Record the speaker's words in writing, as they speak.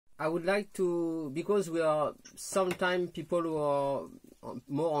I would like to, because we are sometimes people who are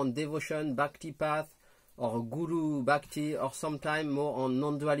more on devotion, bhakti path, or guru bhakti, or sometimes more on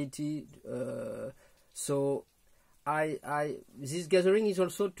non-duality. So this gathering is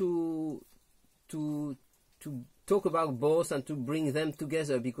also to talk about both and to bring them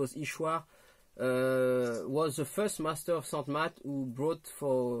together, because Ishwar was the first master of Saint Mat who brought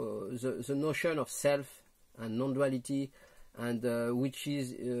for the notion of self and non-duality, and which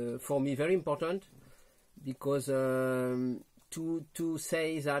is for me very important, because to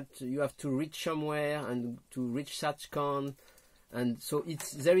say that you have to reach somewhere and to reach Satchkand, and so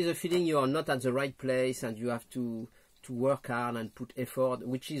there is a feeling you are not at the right place and you have to work hard and put effort,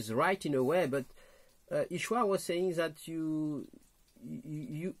 which is right in a way, but Ishwar was saying that you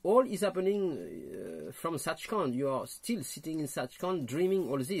all is happening from Satchkand. You are still sitting in Satchkand, dreaming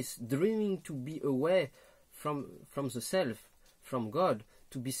all this, dreaming to be away from the self, from God,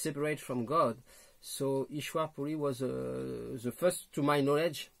 to be separate from God. So Ishwar Puri was the first, to my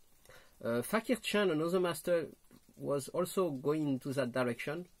knowledge. Fakir Chand, another master, was also going into that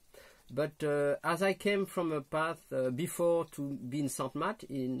direction. But as I came from a path before to be in Saint Mat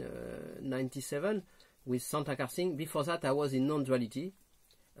in 97 with Sant Akar Singh, before that I was in non-duality.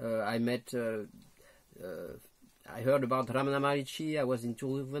 I heard about Ramana Maharishi, I was in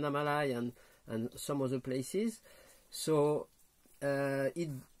Tiruvannamalai and some other places. So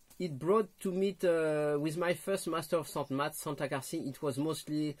it brought to meet with my first master of Sant Mat, Sant Akar Singh. It was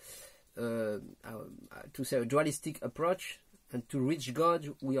mostly to say a dualistic approach, and to reach God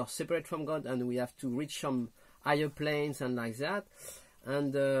we are separate from God and we have to reach some higher planes and like that.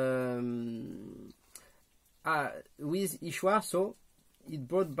 And with Ishwar, so it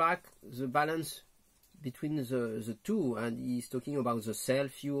brought back the balance between the two, and he's talking about the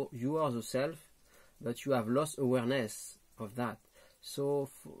self. You are the self, but you have lost awareness of that. So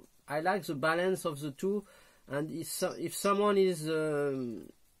I like the balance of the two, and if someone is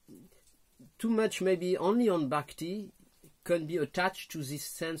too much maybe only on bhakti, can be attached to this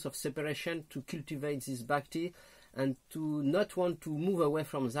sense of separation, to cultivate this bhakti and to not want to move away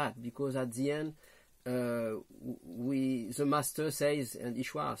from that, because at the end the master says, and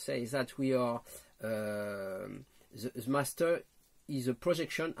Ishwar says, that we are the master is a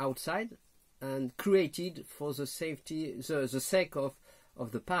projection outside and created for the sake of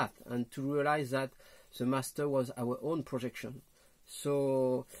the path, and to realize that the master was our own projection.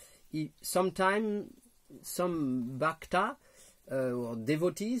 So sometimes some bhakta or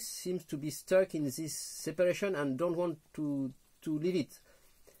devotees seems to be stuck in this separation and don't want to leave it.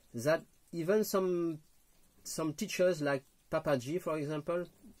 That even some teachers like Papaji, for example,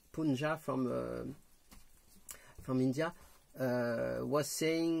 Punja from India, was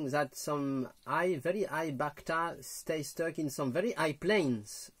saying that some very high bhakta stay stuck in some very high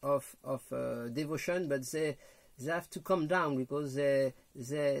planes of devotion, but they have to come down because there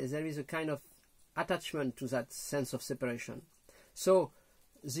is a kind of attachment to that sense of separation. So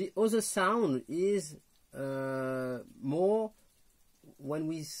the other sound is more when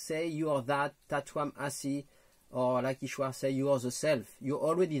we say you are that, Tatwam Asi, or like Ishwar say, you are the self. You're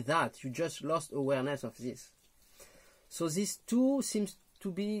already that. You just lost awareness of this. So these two seems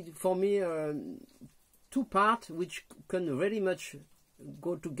to be, for me, two parts which can very much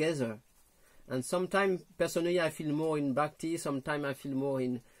go together. And sometimes, personally, I feel more in bhakti. Sometimes I feel more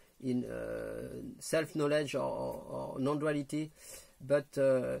in self-knowledge or non-duality. But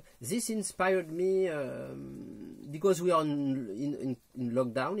this inspired me because we are in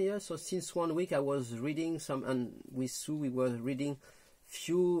lockdown here. So since 1 week I was reading some, and with Sue we were reading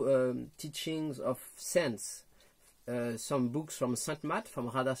few teachings of saints, some books from Saint Mat, from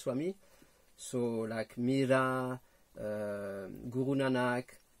Radha Swami, so like Mira, Guru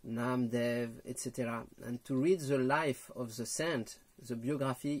Nanak, Namdev, etc. And to read the life of the saint, the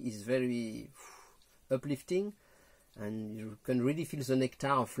biography is very uplifting, and you can really feel the nectar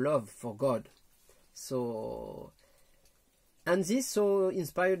of love for God. So, and this so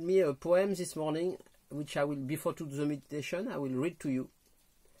inspired me a poem this morning, which I will, before to do the meditation, I will read to you,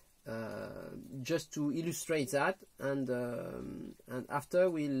 just to illustrate that, and after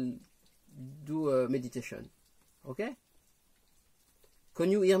we'll do a meditation. Okay? Can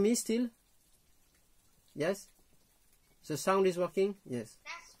you hear me still? Yes? The sound is working? Yes.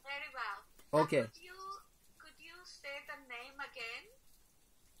 Yes, very well. Okay. Could you say the name again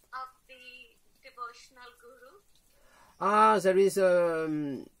of the devotional guru? There is a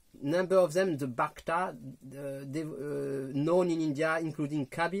number of them, the Bhakta, known in India, including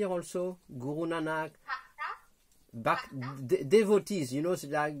Kabir also, Guru Nanak. Devotees, you know,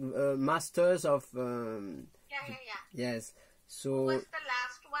 like masters of... Yeah. Yes. So... Who was the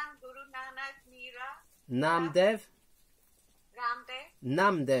last one Namdev.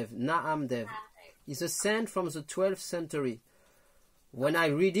 Ramdev. Naamdev. It's a saint from the 12th century. When I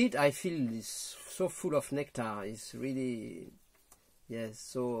read it, I feel it's so full of nectar. It's really, yes,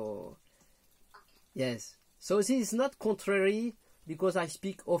 so, yes. So this is not contrary, because I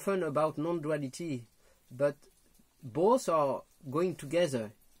speak often about non-duality, but both are going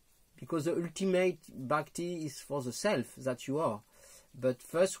together, because the ultimate bhakti is for the self that you are. But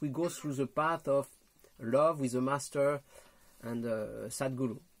first we go through the path of love with the master and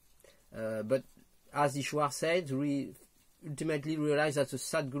Sadguru. But as Ishwar said, we ultimately realize that the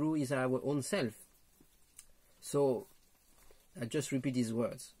Sadguru is our own self. So I just repeat his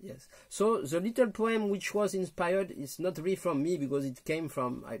words. Yes. So the little poem which was inspired is not really from me, because it came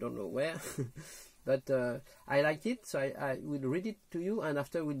from I don't know where. But I like it, so I will read it to you, and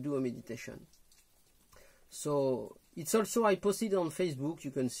after we'll do a meditation. So it's also, I posted on Facebook,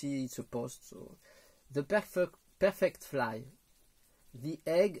 you can see it's a post. So the perfect fly. The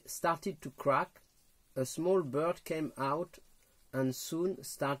egg started to crack, a small bird came out and soon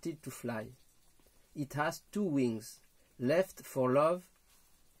started to fly. It has 2 wings, left for love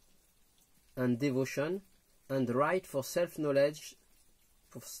and devotion, and right for self-knowledge.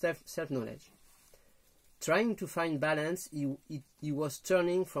 Trying to find balance, he was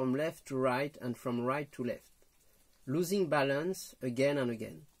turning from left to right and from right to left, losing balance again and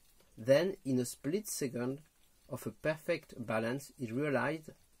again. Then, in a split second of a perfect balance, he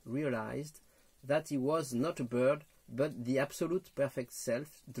realized that he was not a bird, but the absolute perfect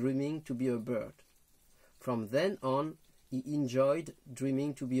self, dreaming to be a bird. From then on, he enjoyed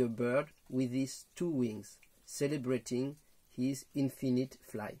dreaming to be a bird with his 2 wings, celebrating his infinite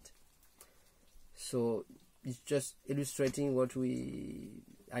flight. So it's just illustrating what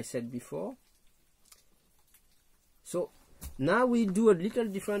I said before. So now we do a little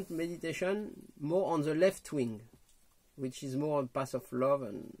different meditation, more on the left wing, which is more a path of love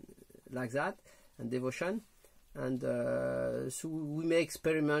and like that, and devotion. And so we may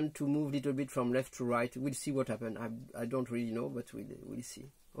experiment to move a little bit from left to right. We'll see what happens. I don't really know, but we'll see.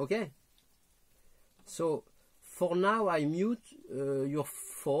 Okay? So for now, I mute your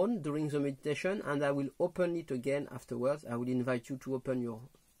phone during the meditation, and I will open it again afterwards. I will invite you to open your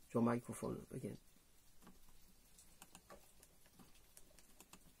microphone again.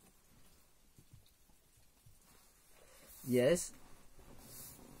 Yes.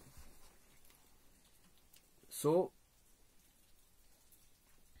 So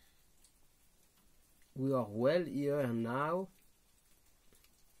we are well here and now,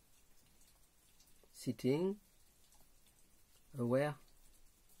 sitting, aware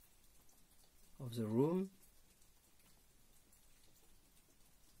of the room.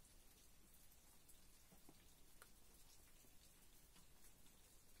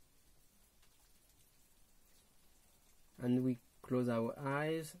 And we close our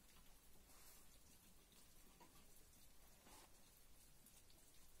eyes.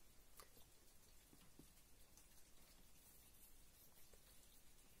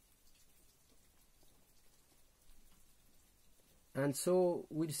 And so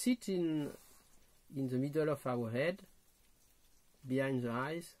we'll sit in the middle of our head, behind the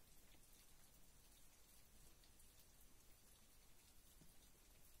eyes.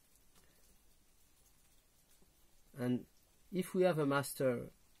 And if we have a master,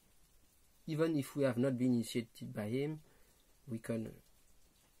 even if we have not been initiated by him, we can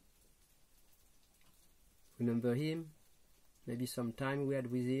remember him, maybe some time we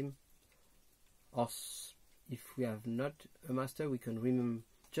had with him, or if we have not a master, we can remember,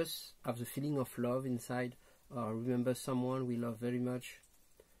 just have the feeling of love inside, or remember someone we love very much,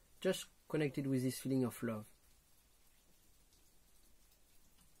 just connected with this feeling of love.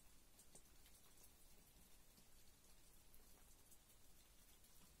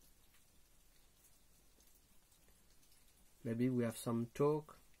 Maybe we have some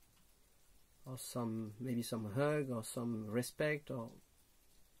talk, or maybe some hug, or some respect, or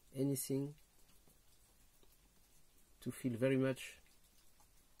anything, to feel very much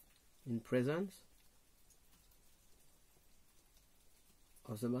in presence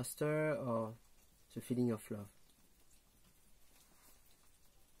of the master, or the feeling of love.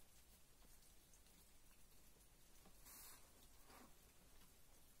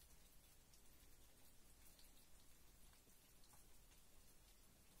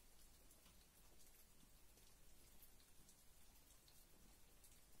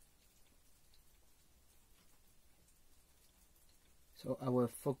 So our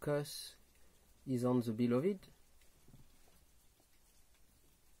focus is on the beloved.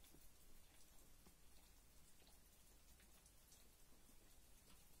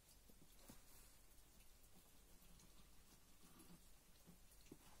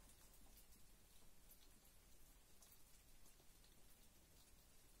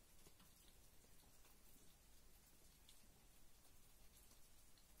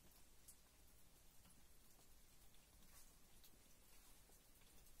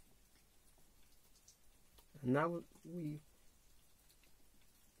 And now we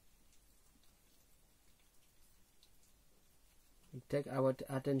take our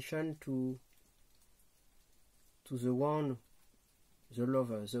attention to the one, the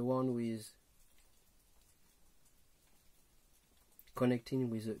lover, the one who is connecting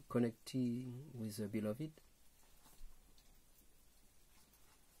with the beloved.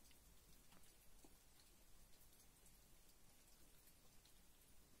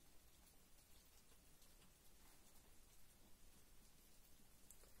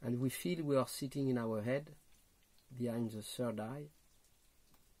 And we feel we are sitting in our head, behind the third eye.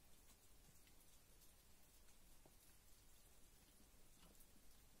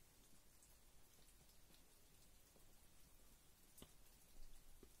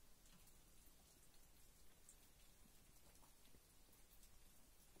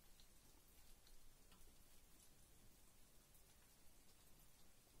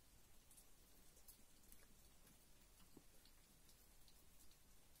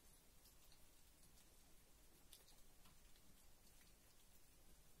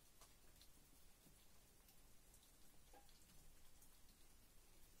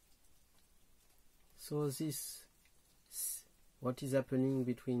 So this, what is happening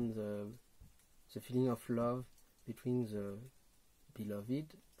between the feeling of love between the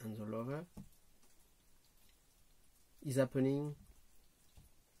beloved and the lover is happening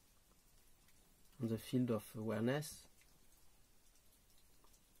on the field of awareness,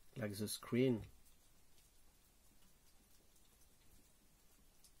 like the screen.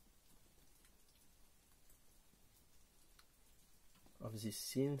 Of these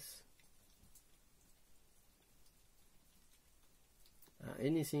scenes.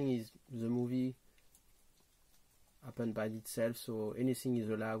 Anything is the movie happened by itself, so anything is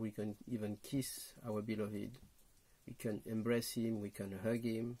allowed. We can even kiss our beloved, we can embrace him, we can hug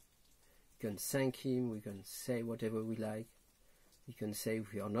him, we can thank him, we can say whatever we like, we can say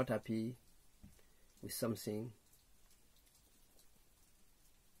if we are not happy with something.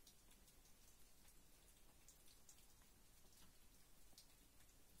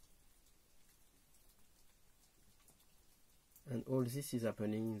 And all this is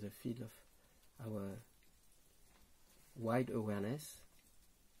happening in the field of our wide awareness.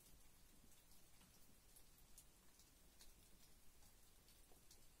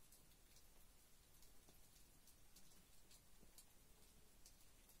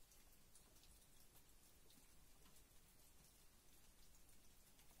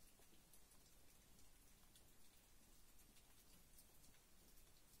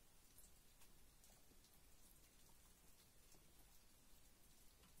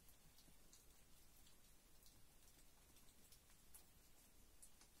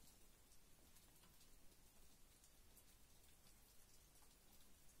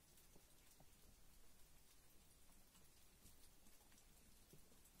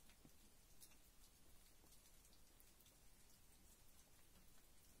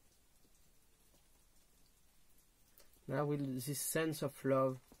 Now will this sense of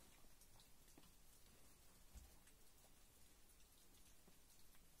love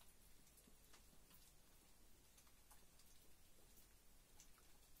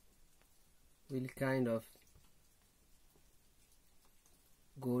will kind of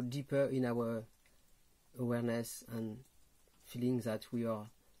go deeper in our awareness and feeling that we are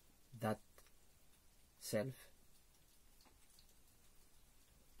that self,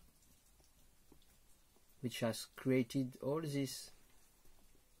 which has created all this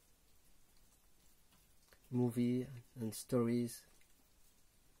movie and stories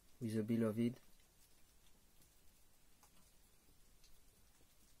with the beloved.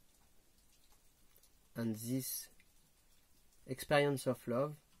 And this experience of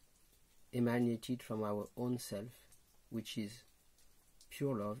love emanated from our own self, which is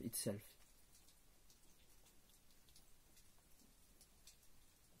pure love itself.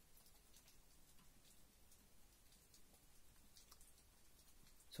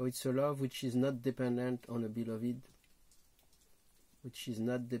 So it's a love which is not dependent on a beloved, which is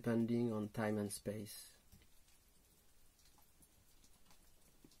not depending on time and space.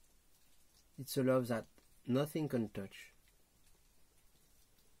 It's a love that nothing can touch.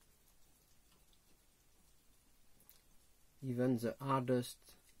 Even the hardest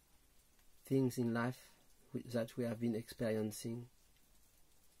things in life that we have been experiencing,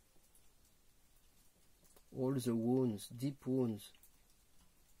 all the wounds, deep wounds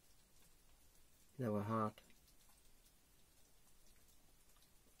in our heart,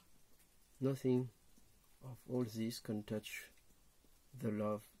 nothing of all this can touch the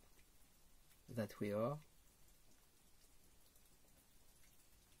love that we are.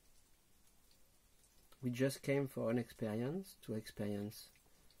 We just came for an experience, to experience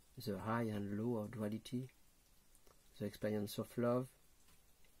the high and low of duality, the experience of love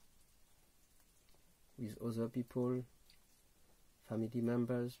with other people, family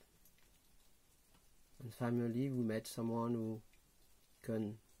members, and finally we met someone who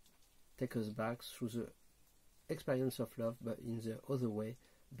can take us back through the experience of love, but in the other way,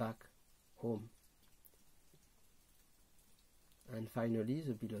 back home. And finally,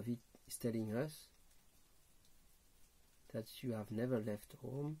 the beloved is telling us that you have never left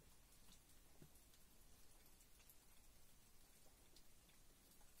home,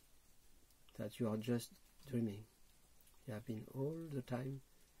 that you are just dreaming. You have been all the time.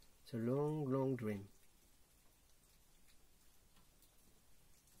 It's a long, long dream.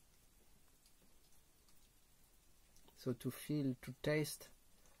 So to feel, to taste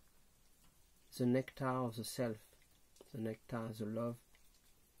the nectar of the self, the nectar, the love,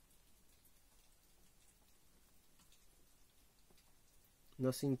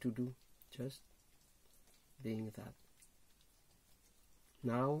 nothing to do, just being that.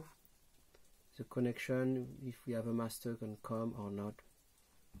 Now, the connection, if we have a master, can come or not.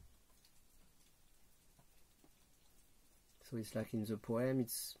 So it's like in the poem,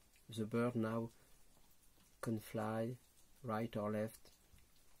 it's the bird now can fly right or left.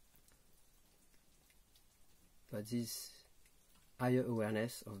 But this higher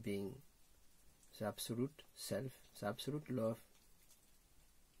awareness of being the absolute self, the absolute love,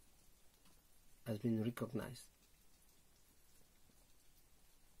 has been recognized.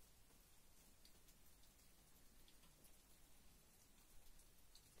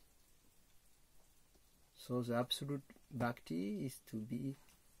 So the absolute bhakti is to be,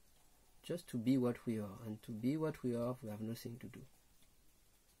 just to be what we are, and to be what we are, we have nothing to do.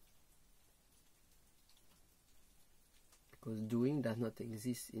 Because doing does not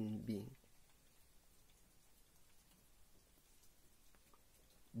exist in being.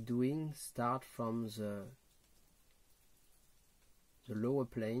 Doing starts from the lower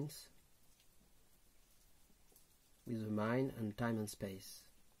planes with the mind and time and space.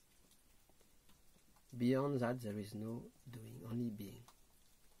 Beyond that there is no doing, only being.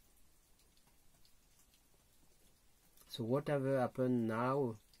 So whatever happens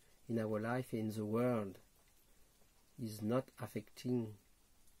now in our life, in the world, is not affecting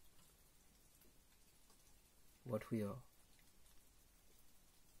what we are.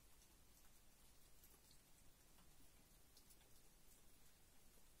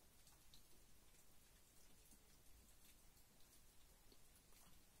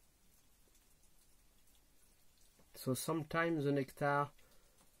 So sometimes the nectar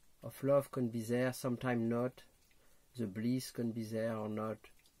of love can be there, sometimes not. The bliss can be there or not.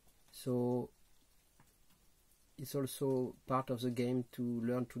 So it's also part of the game to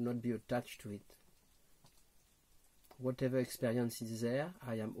learn to not be attached to it. Whatever experience is there,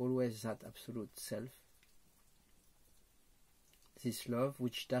 I am always that absolute self. This love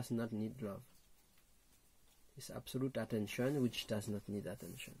which does not need love. This absolute attention which does not need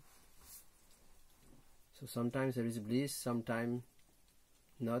attention. So sometimes there is bliss, sometimes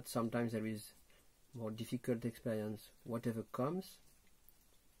not, sometimes there is more difficult experience. Whatever comes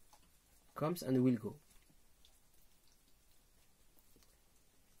and will go.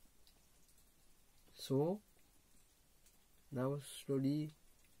 So now slowly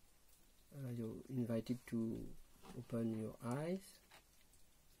you're invited to open your eyes,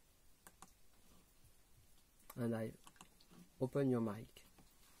 and I open your mic.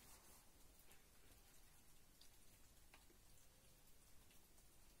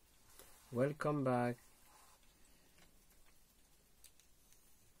 Welcome back.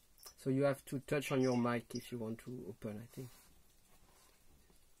 So you have to touch on your mic if you want to open, I think.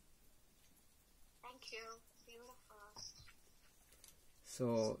 Thank you. Beautiful.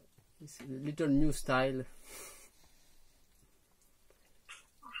 So it's a little new style.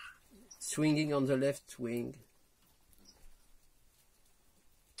 Swinging on the left wing.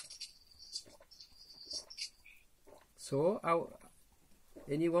 So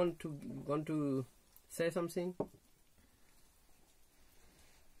anyone want to say something?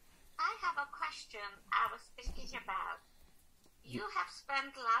 I have a question I was thinking about. You have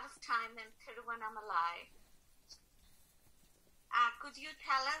spent a lot of time in Tiruvannamalai. Could you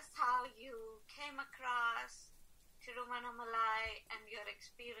tell us how you came across Tiruvannamalai and your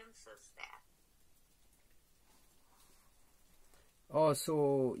experiences there? Oh,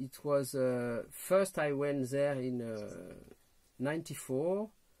 so it was first I went there in 94,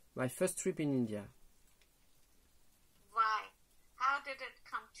 my first trip in India. Why? How did it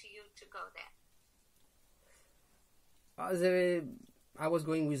come to you to go there? I was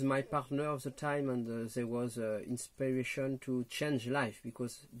going with my partner of the time, and there was inspiration to change life,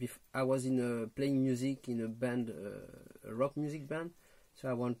 because I was playing music in a band, a rock music band, so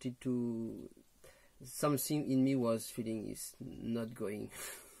I wanted to. Something in me was feeling it's not going.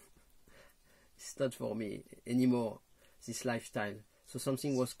 It's not for me anymore, this lifestyle. So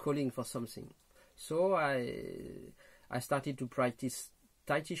something was calling for something. So I started to practice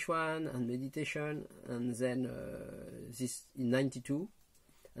Tai Chi Chuan and meditation, and then this in 92,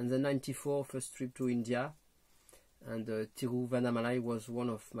 and then 94 first trip to India, and Tiruvannamalai was one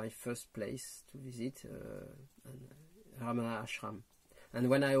of my first place to visit, and Ramana Ashram. And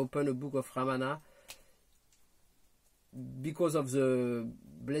when I opened a book of Ramana, because of the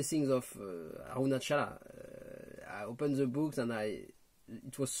blessings of Arunachala, I opened the books, and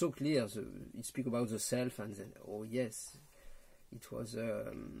it was so clear. It speaks about the self, and then, oh yes, it was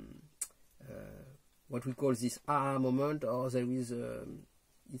what we call this aha moment, or there is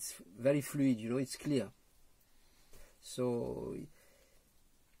it's very fluid, it's clear. So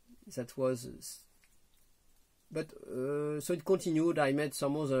that was, but so it continued. I met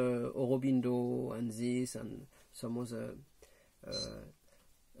some other Aurobindo and this, and some other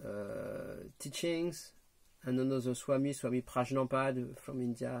teachings, and another Swami Prajnampad from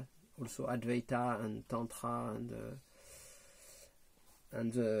India, also Advaita and Tantra,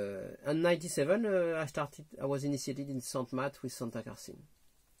 and 97 I was initiated in Sant Mat with Santa Karsing.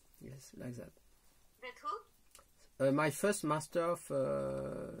 Yes, like that. With who? My first master of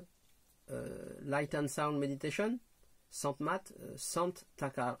light and sound meditation, Sant Mat, Sant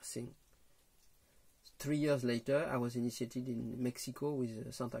Takar Singh. 3 years later, I was initiated in Mexico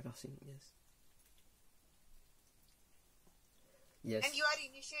with Santa Karsing. Yes. Yes. And you are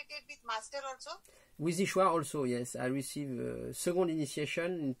initiated with master also? With Ishwar also, yes. I received second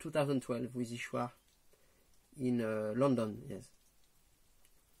initiation in 2012 with Ishwar in London, yes.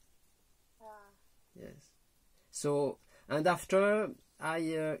 Yes. So, and after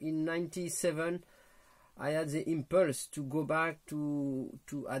in 97, I had the impulse to go back to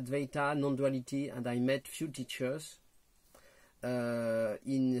Advaita, non-duality, and I met few teachers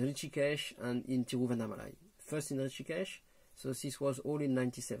in Rishikesh and in Tiruvannamalai. First in Rishikesh, so this was all in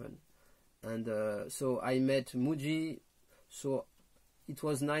 97. And so I met Muji, so it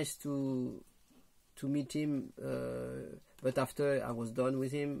was nice to meet him, but after I was done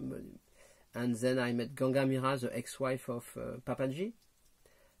with him, and then I met Ganga Mira, the ex-wife of Papaji,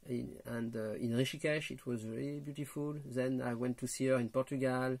 in Rishikesh. It was very beautiful. Then I went to see her in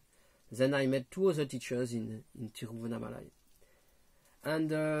Portugal. Then I met two other teachers in Tiruvannamalai. And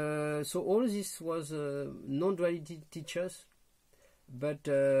so all this was non-duality teachers. But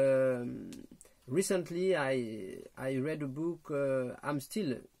recently I read a book, I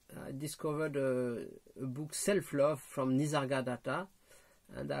discovered a book, Self-Love, from Nisargadatta,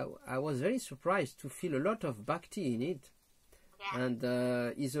 and I was very surprised to feel a lot of bhakti in it. Yeah. And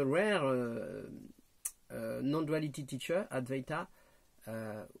he's a rare non-duality teacher, Advaita,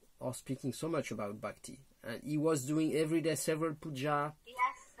 or speaking so much about bhakti. And he was doing every day several puja. Yes,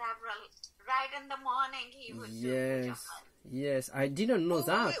 several. Right in the morning he would do puja. Yes, I didn't know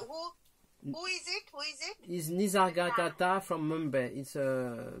that. Who is it? Who is it? It's Nisargadatta from Mumbai.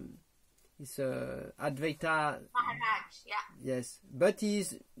 It's Advaita Maharaj, yeah. Yes, but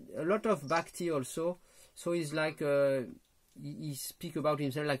he's a lot of bhakti also. So he's like he speak about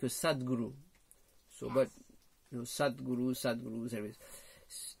himself like a Sadguru. So, yes. But Sadguru, there is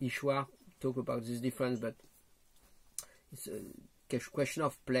Ishwar talk about this difference, but it's a question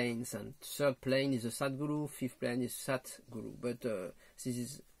of planes, and third plane is a Sadguru, fifth plane is Satguru. But this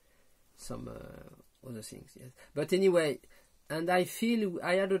is some other things. Yes, but anyway. And I feel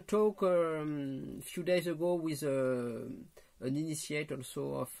I had a talk a few days ago with an initiate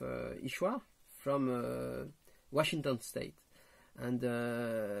also of Ishwar from Washington State. And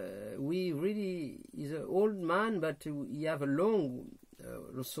he's an old man, but he have a long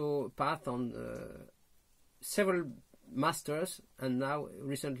also path on several masters, and now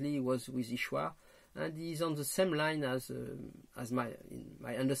recently he was with Ishwar, and he's on the same line as my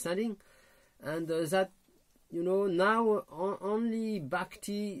understanding, and that. Now only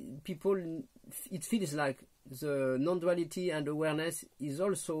bhakti people, it feels like the non-duality and awareness is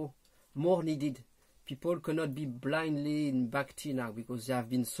also more needed. People cannot be blindly in bhakti now because there have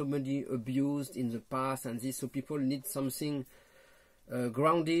been so many abused in the past and this, so people need something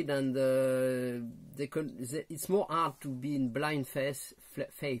grounded, and it's more hard to be in blind faith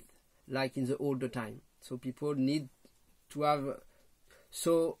like in the older time. So people need to have.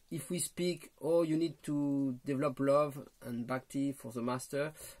 So if we speak, you need to develop love and bhakti for the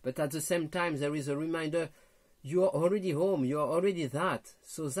master, but at the same time there is a reminder, you are already home, you are already that.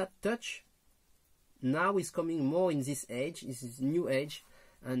 So that touch now is coming more in this age, this new age,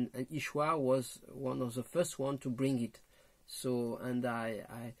 and Ishwar was one of the first one to bring it. So, and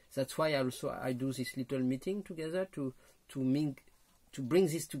that's why I do this little meeting together to bring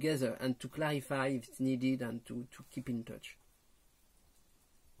this together and to clarify if it's needed and to keep in touch.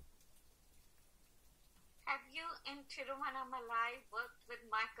 Have you in Tiruvannamalai worked with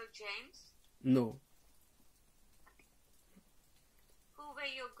Michael James? No. Who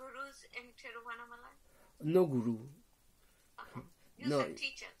were your gurus in Tiruvannamalai? No guru. You No. said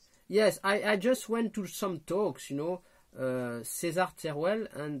teachers. Yes, I just went to some talks, César Teruel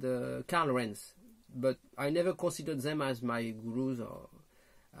and Karl Renz, but I never considered them as my gurus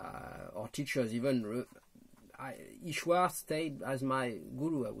or teachers. Even Ishwar stayed as my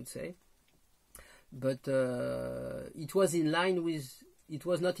guru, I would say. But it was in line with, it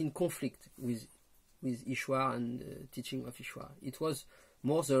was not in conflict with Ishwar and teaching of Ishwar. It was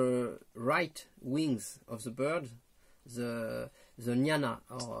more the right wings of the bird, the jnana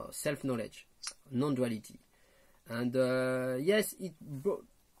or self-knowledge, non-duality. And yes,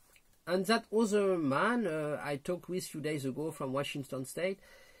 and that other man I talked with a few days ago from Washington State,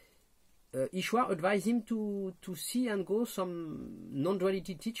 Ishwar advised him to see and go some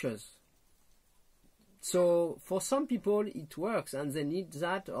non-duality teachers. So for some people it works and they need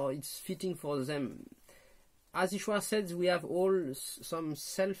that, or it's fitting for them. As Ishwar said, we have all some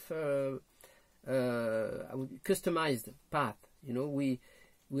customized path.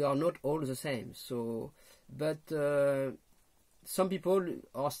 We are not all the same. So, but some people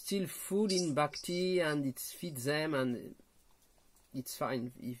are still full in bhakti and it fits them and it's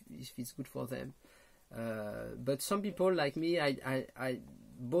fine if it's good for them. But some people like me, I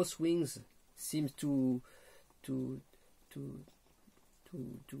both wings seems to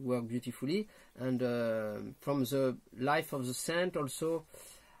work beautifully, and from the life of the saint also,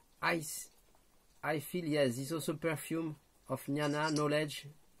 I feel yes, this also perfume of jnana knowledge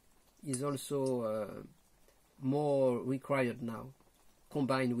is also more required now,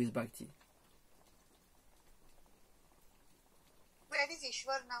 combined with bhakti. Where is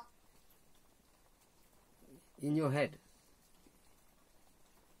Ishwar now? In your head.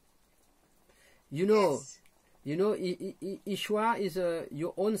 Yes. Ishwar is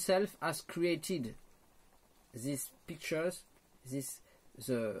your own self has created these pictures,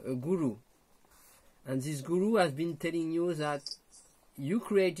 a guru, and this guru has been telling you that you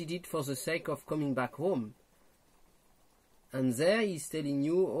created it for the sake of coming back home, and there he's telling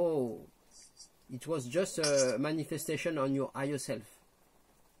you, oh, it was just a manifestation on your higher self.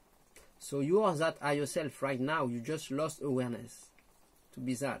 So you are that higher self right now. You just lost awareness to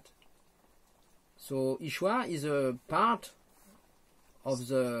be that. So Ishwar is a part of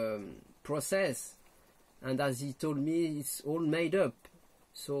the process, and as he told me, it's all made up.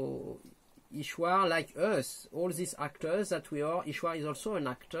 So Ishwar, like us, all these actors that we are, Ishwar is also an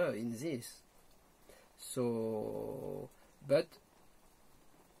actor in this. So, but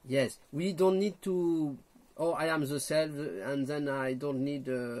yes, we don't need to, oh, I am the self, and then I don't need,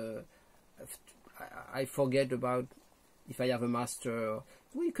 I forget about if I have a master.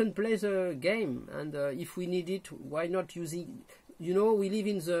 We can play the game, and if we need it, why not using, we live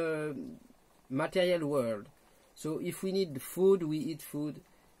in the material world. So if we need food, we eat food.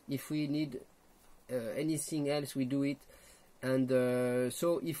 If we need anything else, we do it. And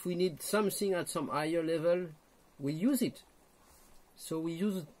so if we need something at some higher level, we use it. So we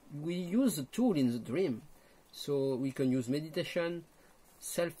use the tool in the dream. So we can use meditation,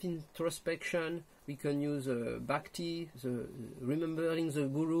 self-introspection, we can use bhakti, the remembering the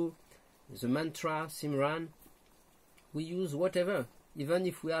guru, the mantra, simran. We use whatever, even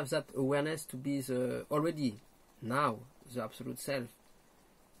if we have that awareness to be already now the absolute self.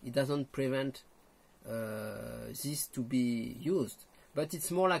 It doesn't prevent this to be used, but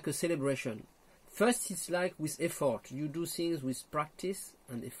it's more like a celebration. First, it's like with effort. You do things with practice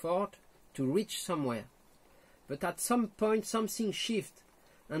and effort to reach somewhere. But at some point, something shifts.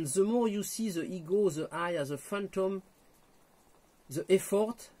 And the more you see the ego, the I as a phantom, the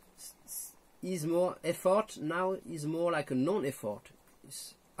effort is more, effort now is more like a non-effort.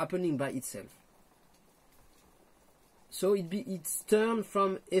 It's happening by itself. So it's turned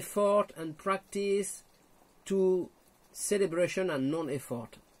from effort and practice to celebration and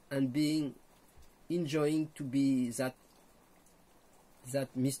non-effort, and enjoying to be that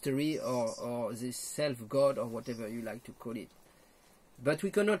mystery or this self-God or whatever you like to call it. But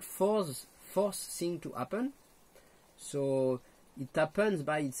we cannot force things to happen. So it happens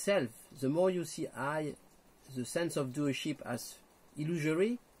by itself. The more you see the sense of doership as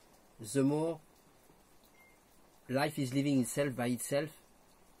illusory, the more life is living itself by itself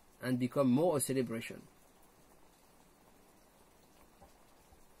and become more a celebration.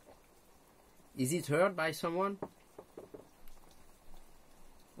 Is it heard by someone?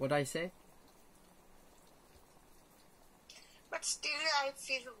 What I say? But still I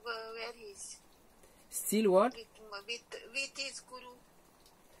feel where he is. Still what? With his guru.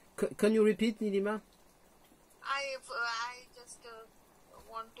 Can you repeat, Nilima? I just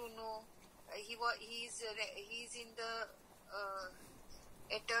want to know. He's in the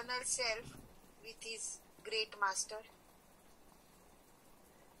eternal self with his great master.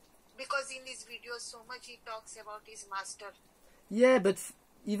 Because in his videos so much he talks about his master. Yeah, but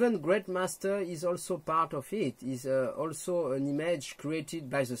even great master is also part of it. Is also an image created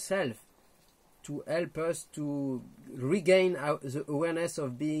by the self to help us to regain the awareness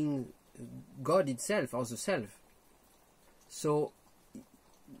of being God itself or the self. So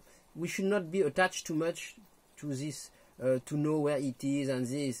we should not be attached too much to this, to know where it is and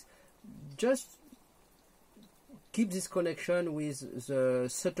this. Just keep this connection with the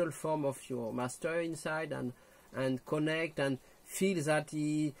subtle form of your master inside and connect and feel that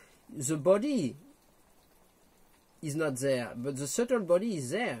the body is not there, but the subtle body is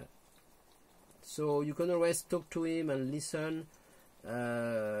there. So you can always talk to him and listen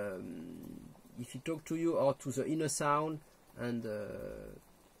if he talk to you or to the inner sound and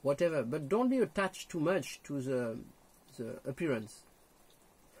whatever. But don't be attached too much to the appearance.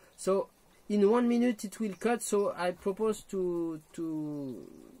 So in 1 minute it will cut. So I propose to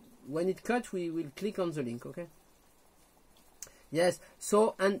when it cuts we will click on the link. Okay. Yes.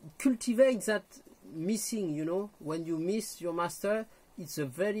 So and cultivate that missing. You know, when you miss your master, it's a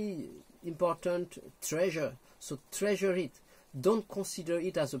very important treasure. So treasure it. Don't consider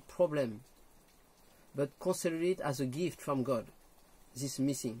it as a problem, but consider it as a gift from God. This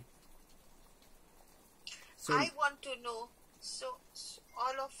missing. So I want to know. So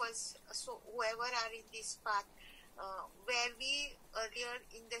all of us, so whoever are in this path, were we earlier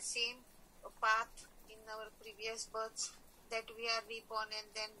in the same path in our previous births, that we are reborn and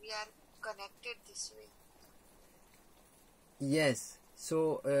then we are connected this way? Yes.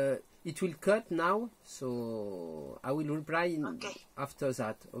 So it will cut now. So I will reply after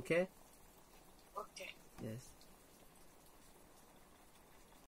that. Okay. Okay. Yes.